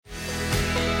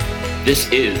This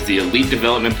is the Elite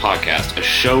Development Podcast, a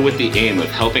show with the aim of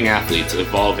helping athletes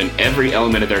evolve in every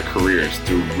element of their careers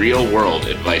through real-world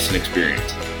advice and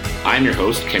experience. I'm your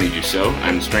host, Kenny Dussault.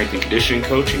 I'm a strength and conditioning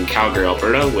coach in Calgary,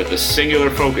 Alberta, with a singular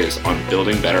focus on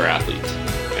building better athletes.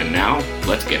 And now,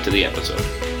 let's get to the episode.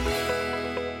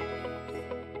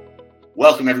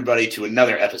 Welcome, everybody, to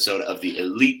another episode of the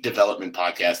Elite Development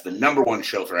Podcast, the number one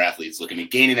show for athletes looking to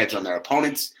gain an edge on their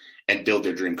opponents and build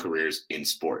their dream careers in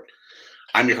sport.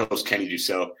 I'm your host, Kenny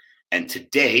Dussault, and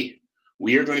today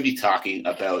we are going to be talking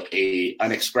about an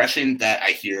expression that I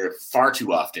hear far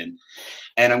too often,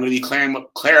 and I'm going to be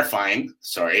clarifying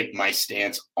my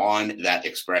stance on that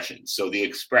expression. So the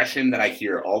expression that I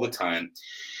hear all the time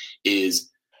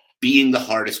is being the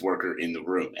hardest worker in the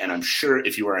room. And I'm sure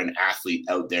if you are an athlete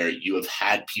out there, you have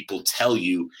had people tell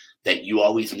you that you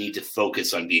always need to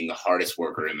focus on being the hardest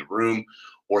worker in the room,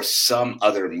 or some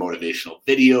other motivational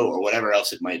video or whatever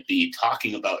else it might be,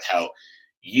 talking about how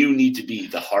you need to be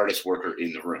the hardest worker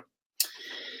in the room.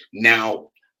 Now,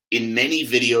 in many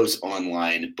videos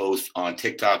online, both on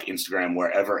TikTok, Instagram,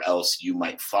 wherever else you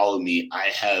might follow me, I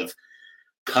have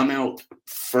come out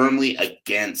firmly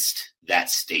against that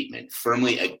statement,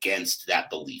 firmly against that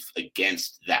belief,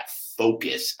 against that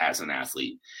focus as an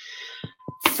athlete.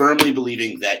 Firmly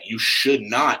believing that you should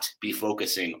not be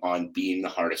focusing on being the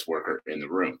hardest worker in the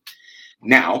room.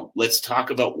 Now, let's talk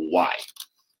about why.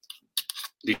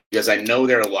 Because I know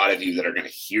there are a lot of you that are going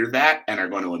to hear that and are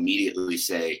going to immediately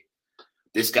say,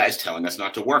 this guy's telling us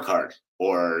not to work hard,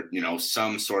 or,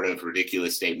 some sort of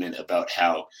ridiculous statement about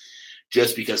how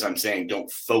just because I'm saying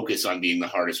don't focus on being the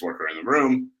hardest worker in the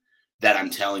room, that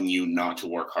I'm telling you not to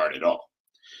work hard at all.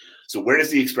 So where does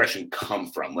the expression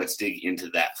come from? Let's dig into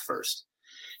that first.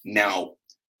 Now,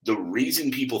 the reason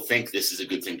people think this is a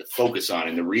good thing to focus on,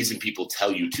 and the reason people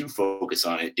tell you to focus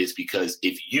on it, is because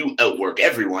if you outwork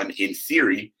everyone, in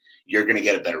theory, you're going to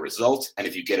get a better result. And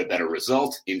if you get a better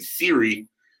result, in theory,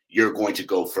 you're going to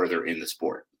go further in the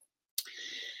sport.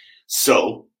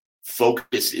 So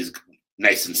focus is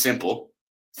nice and simple.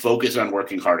 Focus on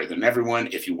working harder than everyone.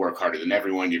 If you work harder than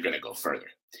everyone, you're going to go further.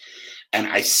 And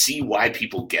I see why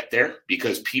people get there,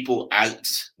 because people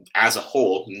as a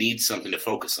whole need something to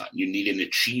focus on. You need an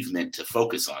achievement to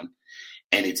focus on.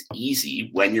 And it's easy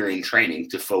when you're in training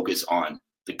to focus on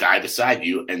the guy beside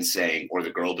you and saying, or the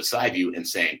girl beside you and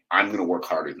saying, I'm going to work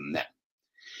harder than them.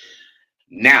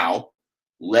 Now,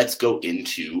 let's go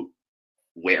into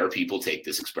where people take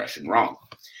this expression wrong.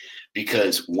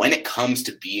 Because when it comes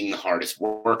to being the hardest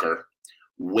worker,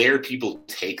 where people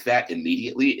take that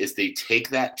immediately is they take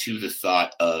that to the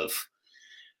thought of,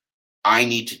 I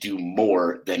need to do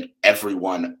more than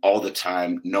everyone all the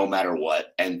time, no matter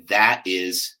what. And that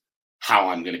is how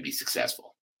I'm going to be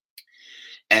successful.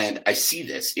 And I see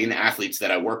this in athletes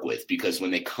that I work with, because when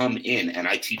they come in and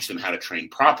I teach them how to train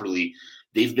properly,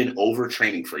 they've been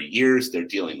overtraining for years. They're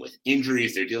dealing with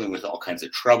injuries. They're dealing with all kinds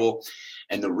of trouble.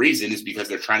 And the reason is because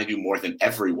they're trying to do more than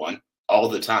everyone all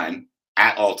the time,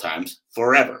 at all times,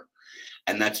 forever.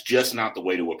 And that's just not the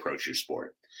way to approach your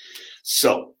sport.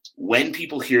 So when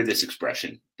people hear this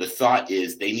expression, the thought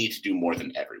is they need to do more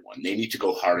than everyone. They need to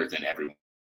go harder than everyone.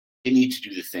 They need to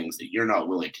do the things that you're not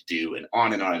willing to do, and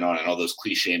on and on and on, and all those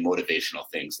cliche motivational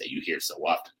things that you hear so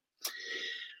often.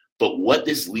 But what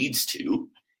this leads to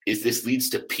is this leads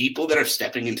to people that are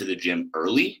stepping into the gym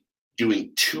early,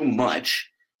 doing too much.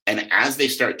 And as they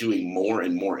start doing more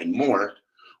and more and more,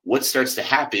 what starts to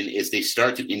happen is they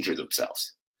start to injure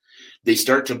themselves. They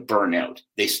start to burn out.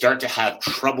 They start to have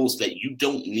troubles that you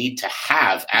don't need to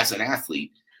have as an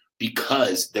athlete,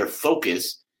 because their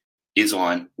focus is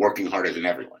on working harder than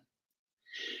everyone.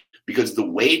 Because the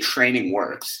way training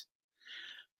works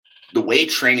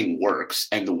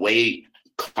and the way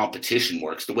competition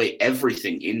works, the way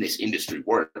everything in this industry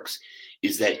works,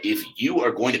 is that if you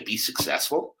are going to be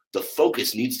successful, the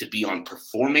focus needs to be on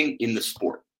performing in the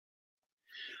sport.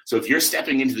 So if you're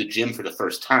stepping into the gym for the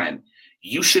first time,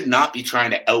 you should not be trying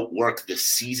to outwork the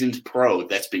seasoned pro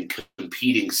that's been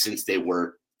competing since they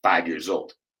were 5 years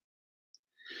old.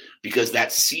 Because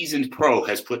that seasoned pro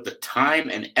has put the time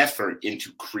and effort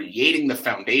into creating the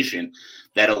foundation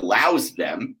that allows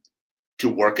them to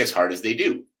work as hard as they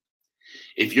do.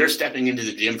 If you're stepping into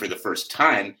the gym for the first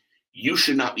time, you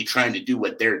should not be trying to do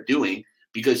what they're doing,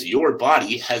 because your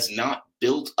body has not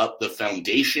built up the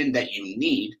foundation that you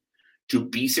need to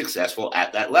be successful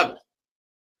at that level.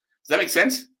 Does that make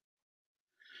sense?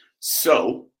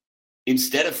 So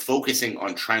instead of focusing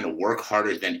on trying to work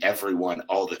harder than everyone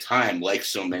all the time, like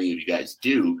so many of you guys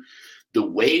do, the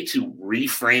way to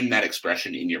reframe that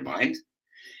expression in your mind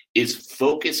is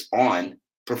focus on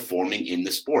performing in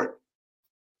the sport.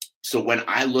 So when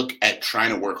I look at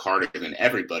trying to work harder than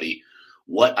everybody,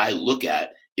 what I look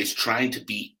at is trying to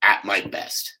be at my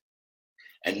best.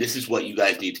 And this is what you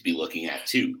guys need to be looking at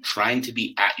too, trying to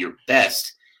be at your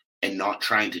best and not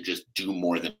trying to just do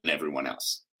more than everyone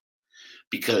else.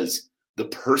 Because the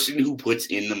person who puts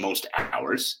in the most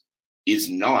hours is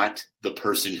not the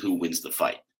person who wins the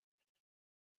fight.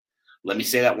 Let me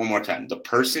say that one more time. The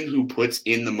person who puts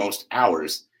in the most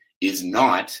hours is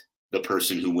not the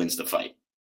person who wins the fight.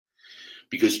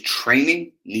 Because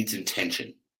training needs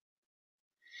intention.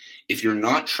 If you're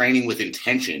not training with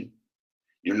intention,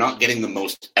 you're not getting the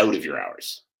most out of your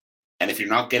hours. And if you're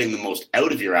not getting the most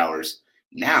out of your hours,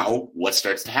 now what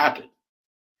starts to happen?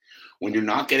 When you're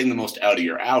not getting the most out of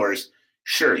your hours,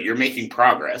 sure, you're making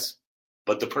progress,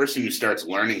 but the person who starts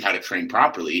learning how to train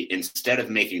properly, instead of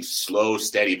making slow,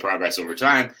 steady progress over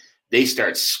time, they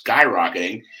start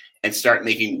skyrocketing and start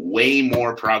making way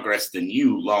more progress than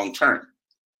you long term.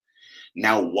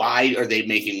 Now, why are they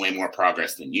making way more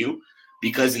progress than you?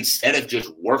 Because instead of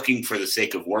just working for the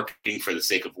sake of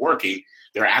working,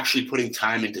 they're actually putting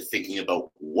time into thinking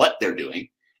about what they're doing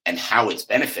and how it's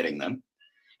benefiting them.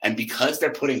 And because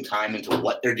they're putting time into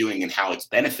what they're doing and how it's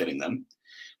benefiting them,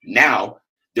 now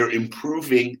they're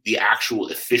improving the actual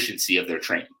efficiency of their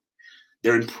training.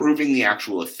 They're improving the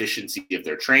actual efficiency of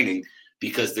their training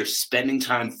because they're spending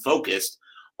time focused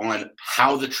on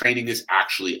how the training is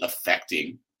actually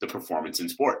affecting the performance in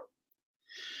sport.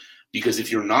 Because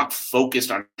if you're not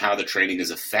focused on how the training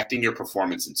is affecting your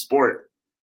performance in sport,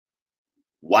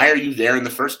 why are you there in the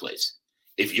first place?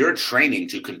 If you're training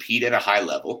to compete at a high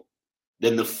level,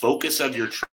 then the focus of your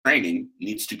training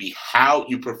needs to be how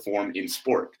you perform in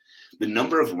sport. The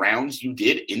number of rounds you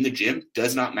did in the gym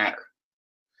does not matter.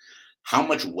 How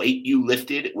much weight you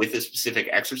lifted with a specific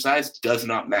exercise does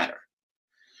not matter.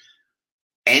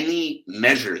 Any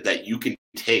measure that you can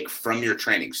take from your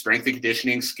training, strength and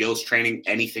conditioning, skills training,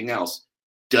 anything else,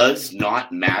 does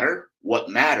not matter. What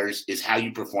matters is how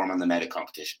you perform on the night of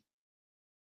competition.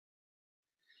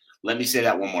 Let me say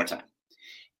that one more time.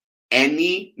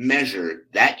 Any measure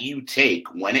that you take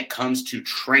when it comes to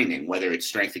training, whether it's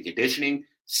strength and conditioning,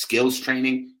 skills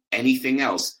training, anything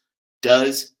else,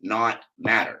 does not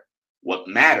matter. What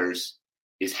matters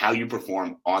is how you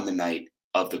perform on the night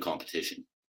of the competition.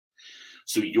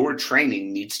 So your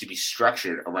training needs to be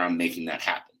structured around making that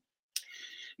happen.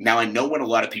 Now, I know when a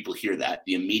lot of people hear that,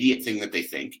 the immediate thing that they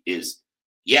think is,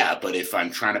 yeah, but if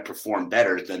I'm trying to perform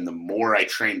better, then the more I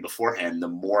train beforehand, the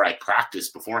more I practice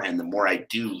beforehand, the more I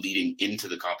do leading into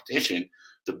the competition,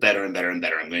 the better and better and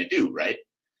better I'm going to do, right?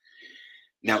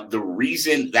 Now, the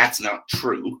reason that's not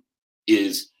true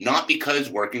is not because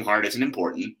working hard isn't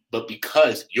important, but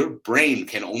because your brain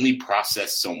can only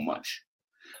process so much.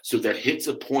 So there hits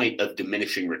a point of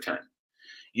diminishing return.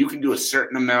 You can do a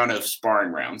certain amount of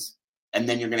sparring rounds, and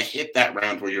then you're going to hit that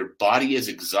round where your body is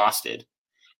exhausted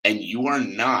and you are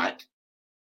not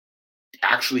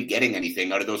actually getting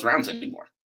anything out of those rounds anymore.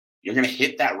 You're going to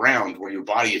hit that round where your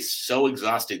body is so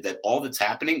exhausted that all that's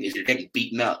happening is you're getting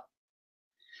beaten up.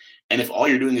 And if all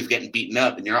you're doing is getting beaten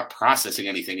up and you're not processing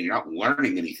anything and you're not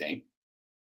learning anything,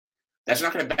 that's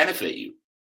not going to benefit you.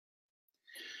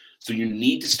 So you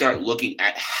need to start looking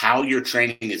at how your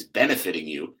training is benefiting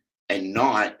you and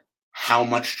not how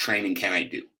much training can I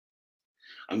do.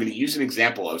 I'm going to use an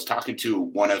example. I was talking to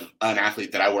an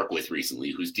athlete that I work with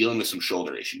recently who's dealing with some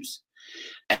shoulder issues.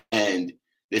 And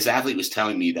this athlete was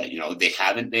telling me that, they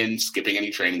haven't been skipping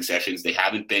any training sessions. They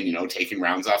haven't been, taking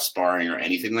rounds off sparring or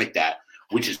anything like that,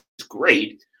 which is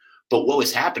great. But what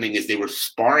was happening is they were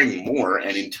sparring more,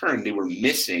 and in turn, they were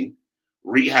missing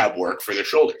rehab work for their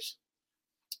shoulders.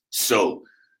 So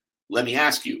let me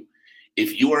ask you,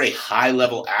 if you are a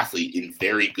high-level athlete in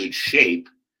very good shape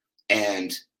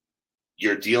and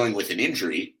you're dealing with an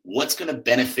injury, what's going to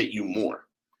benefit you more?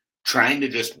 Trying to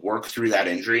just work through that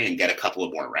injury and get a couple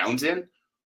of more rounds in,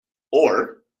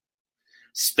 or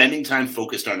spending time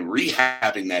focused on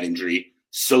rehabbing that injury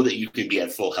so that you can be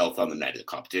at full health on the night of the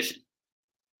competition?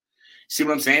 See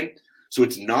what I'm saying? So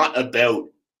it's not about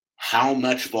how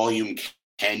much volume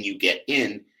can you get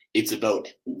in. It's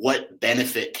about what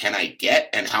benefit can I get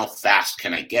and how fast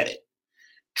can I get it.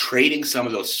 Trading some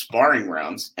of those sparring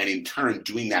rounds and in turn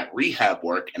doing that rehab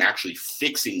work and actually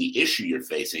fixing the issue you're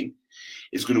facing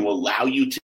is going to allow you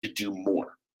to do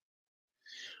more.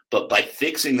 But by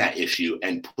fixing that issue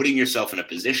and putting yourself in a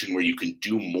position where you can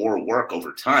do more work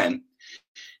over time,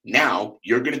 now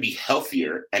you're going to be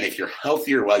healthier. And if you're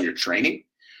healthier while you're training,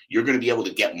 you're going to be able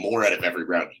to get more out of every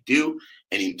round you do.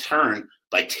 And in turn,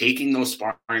 by taking those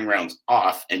sparring rounds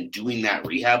off and doing that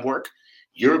rehab work,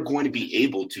 you're going to be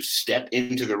able to step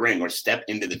into the ring or step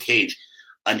into the cage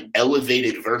an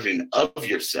elevated version of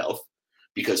yourself,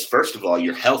 because first of all,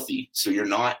 you're healthy. So you're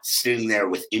not sitting there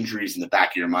with injuries in the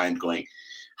back of your mind going,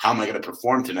 how am I going to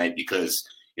perform tonight? Because,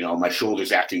 my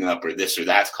shoulder's acting up or this or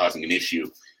that's causing an issue.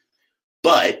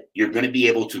 But you're going to be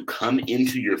able to come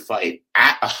into your fight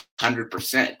at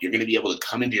 100%. You're going to be able to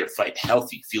come into your fight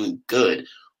healthy, feeling good,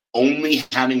 only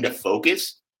having to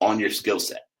focus on your skill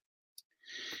set.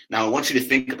 Now, I want you to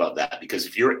think about that, because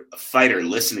if you're a fighter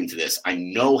listening to this, I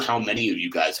know how many of you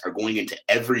guys are going into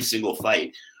every single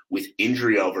fight with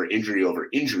injury over injury over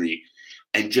injury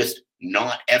and just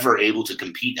not ever able to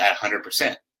compete at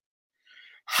 100%.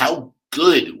 How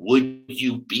good would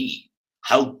you be?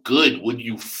 How good would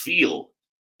you feel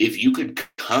if you could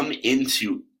come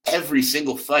into every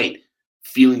single fight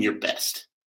feeling your best?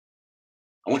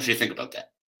 I want you to think about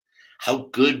that. How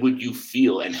good would you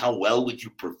feel and how well would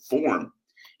you perform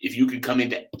if you could come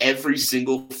into every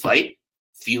single fight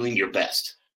feeling your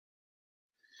best?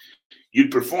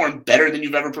 You'd perform better than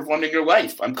you've ever performed in your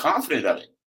life. I'm confident of it.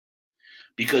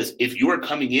 Because if you are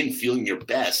coming in feeling your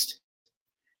best,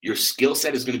 your skill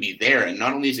set is going to be there. And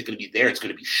not only is it going to be there, it's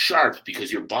going to be sharp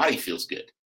because your body feels good.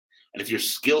 And if your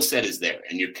skill set is there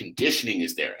and your conditioning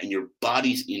is there and your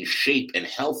body's in shape and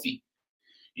healthy,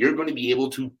 you're going to be able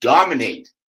to dominate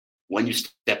when you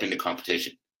step into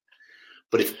competition.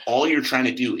 But if all you're trying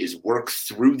to do is work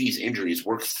through these injuries,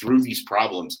 work through these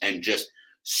problems, and just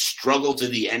struggle to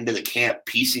the end of the camp,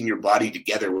 piecing your body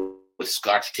together with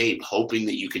Scotch tape, hoping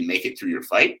that you can make it through your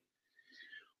fight,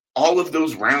 all of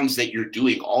those rounds that you're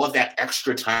doing, all of that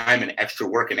extra time and extra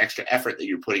work and extra effort that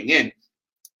you're putting in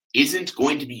isn't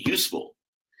going to be useful.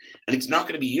 And it's not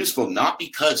going to be useful not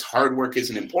because hard work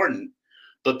isn't important,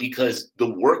 but because the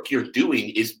work you're doing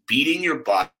is beating your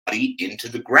body into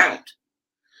the ground.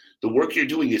 The work you're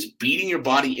doing is beating your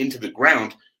body into the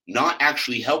ground, not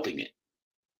actually helping it.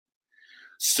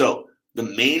 So the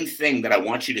main thing that I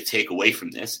want you to take away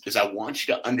from this is I want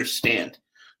you to understand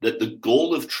that the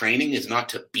goal of training is not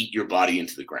to beat your body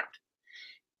into the ground.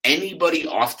 Anybody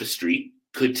off the street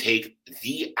could take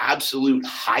the absolute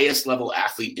highest level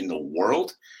athlete in the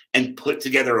world and put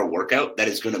together a workout that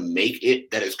is going to make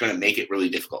it really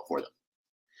difficult for them.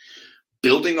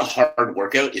 Building a hard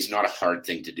workout is not a hard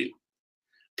thing to do.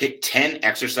 Pick 10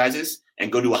 exercises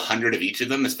and go do 100 of each of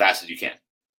them as fast as you can.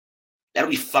 That'll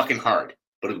be fucking hard,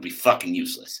 but it'll be fucking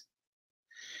useless.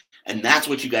 And that's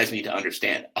what you guys need to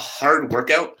understand. A hard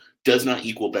workout does not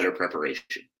equal better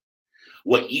preparation.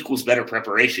 What equals better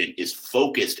preparation is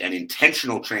focused and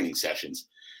intentional training sessions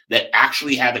that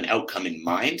actually have an outcome in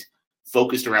mind,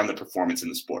 focused around the performance in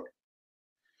the sport.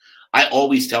 I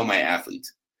always tell my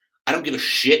athletes, I don't give a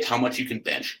shit how much you can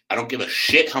bench. I don't give a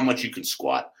shit how much you can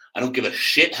squat. I don't give a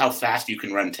shit how fast you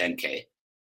can run 10K.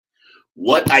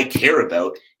 What I care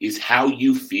about is how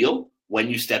you feel when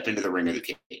you step into the ring or the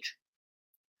cage.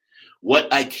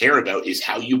 What I care about is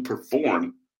how you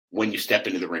perform when you step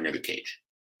into the ring or the cage.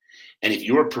 And if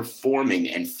you're performing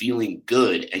and feeling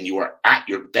good and you are at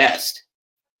your best,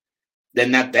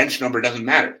 then that bench number doesn't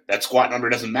matter. That squat number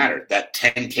doesn't matter. That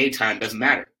 10K time doesn't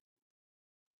matter.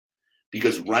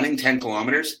 Because running 10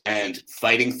 kilometers and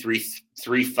fighting three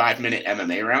 5-minute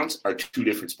MMA rounds are two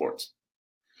different sports.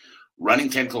 Running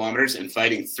 10 kilometers and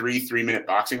fighting 3-minute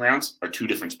boxing rounds are two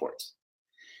different sports.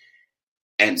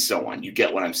 And so on. You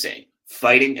get what I'm saying.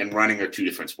 Fighting and running are two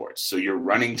different sports. So your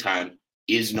running time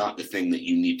is not the thing that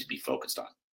you need to be focused on.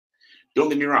 Don't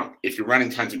get me wrong. If your running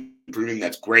time's improving,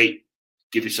 that's great.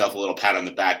 Give yourself a little pat on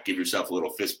the back. Give yourself a little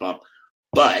fist bump.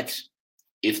 But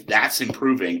if that's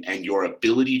improving and your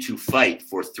ability to fight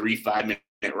for 3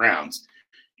 5-minute rounds,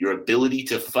 your ability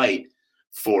to fight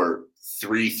for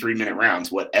 3-minute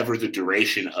rounds, whatever the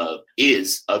duration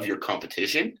of your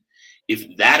competition,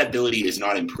 if that ability is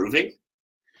not improving,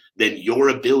 then your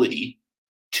ability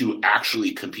to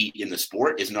actually compete in the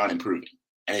sport is not improving.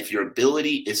 And if your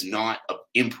ability is not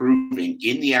improving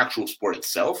in the actual sport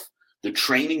itself, the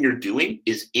training you're doing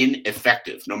is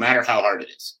ineffective, no matter how hard it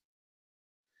is.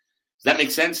 Does that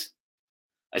make sense?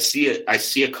 I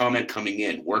see a comment coming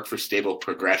in. Work for stable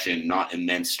progression, not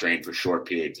immense strain for short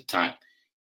periods of time.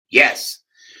 Yes,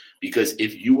 because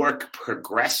if you are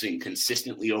progressing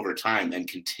consistently over time and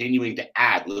continuing to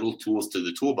add little tools to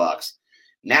the toolbox,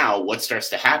 now what starts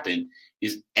to happen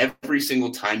is every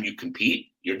single time you compete,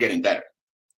 you're getting better.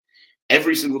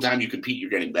 Every single time you compete,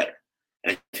 you're getting better.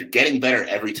 And if you're getting better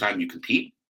every time you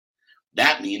compete,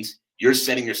 that means you're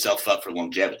setting yourself up for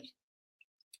longevity.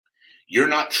 You're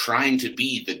not trying to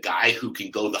be the guy who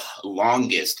can go the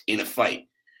longest in a fight.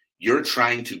 You're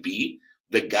trying to be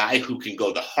the guy who can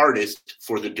go the hardest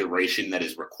for the duration that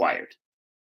is required.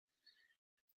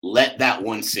 Let that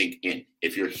one sink in.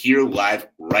 If you're here live,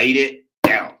 write it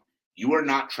down. You are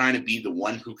not trying to be the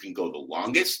one who can go the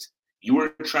longest. You are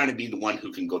trying to be the one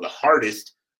who can go the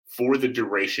hardest for the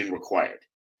duration required.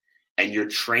 And your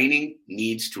training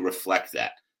needs to reflect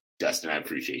that. Dustin, I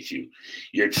appreciate you.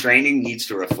 Your training needs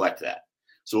to reflect that.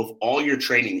 So if all your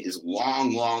training is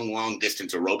long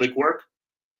distance aerobic work,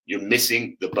 you're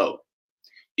missing the boat.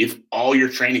 If all your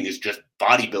training is just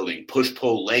bodybuilding,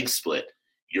 push-pull, leg split,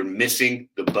 you're missing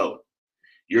the boat.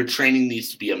 Your training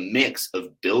needs to be a mix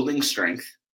of building strength,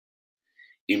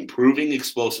 improving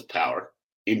explosive power,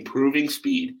 improving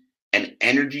speed, and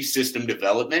energy system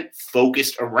development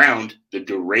focused around the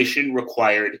duration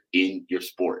required in your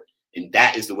sport. And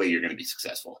that is the way you're going to be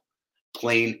successful.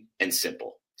 Plain and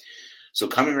simple. So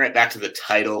coming right back to the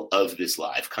title of this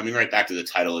live, coming right back to the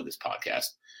title of this podcast,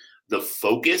 the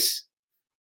focus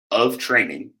of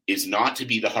training is not to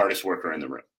be the hardest worker in the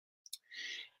room.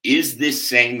 Is this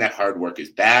saying that hard work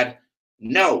is bad?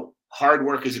 No, hard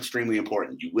work is extremely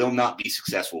important. You will not be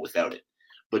successful without it.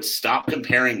 But stop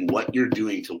comparing what you're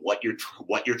doing to what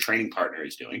your training partner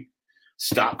is doing.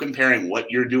 Stop comparing what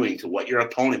you're doing to what your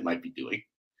opponent might be doing.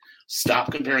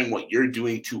 Stop comparing what you're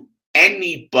doing to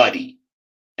anybody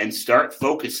and start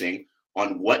focusing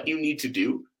on what you need to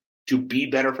do to be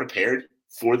better prepared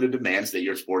for the demands that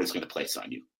your sport is going to place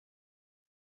on you.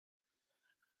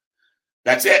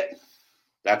 That's it.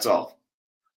 That's all.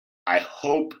 I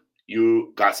hope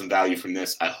you got some value from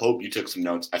this. I hope you took some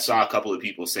notes. I saw a couple of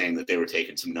people saying that they were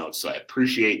taking some notes, so I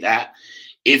appreciate that.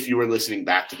 If you are listening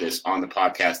back to this on the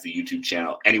podcast, the YouTube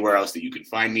channel, anywhere else that you can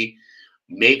find me,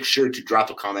 make sure to drop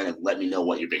a comment and let me know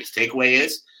what your biggest takeaway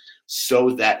is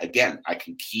so that, again, I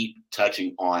can keep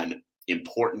touching on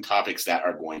important topics that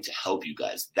are going to help you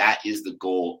guys. That is the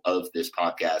goal of this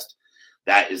podcast.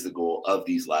 That is the goal of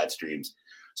these live streams.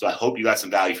 So I hope you got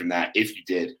some value from that. If you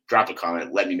did, drop a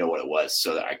comment, let me know what it was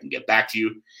so that I can get back to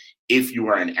you. If you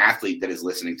are an athlete that is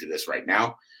listening to this right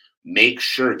now, make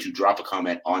sure to drop a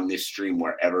comment on this stream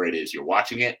wherever it is you're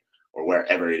watching it or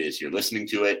wherever it is you're listening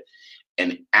to it,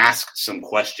 and ask some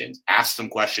questions. Ask some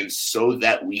questions so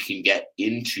that we can get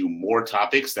into more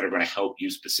topics that are going to help you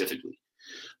specifically.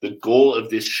 The goal of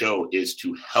this show is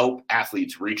to help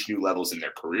athletes reach new levels in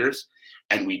their careers,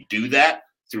 and we do that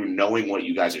through knowing what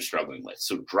you guys are struggling with.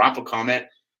 So drop a comment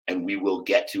and we will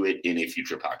get to it in a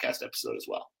future podcast episode as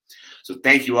well. So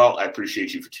thank you all. I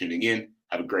appreciate you for tuning in.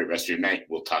 Have a great rest of your night.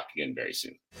 We'll talk again very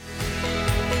soon.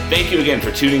 Thank you again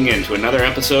for tuning in to another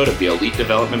episode of the Elite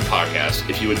Development Podcast.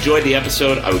 If you enjoyed the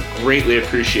episode, I would greatly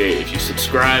appreciate if you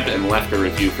subscribed and left a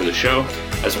review for the show.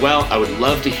 As well, I would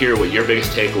love to hear what your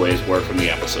biggest takeaways were from the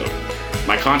episode.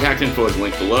 My contact info is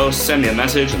linked below. Send me a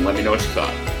message and let me know what you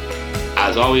thought.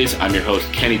 As always, I'm your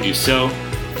host, Kenny Dussault.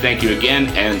 Thank you again,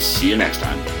 and see you next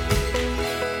time.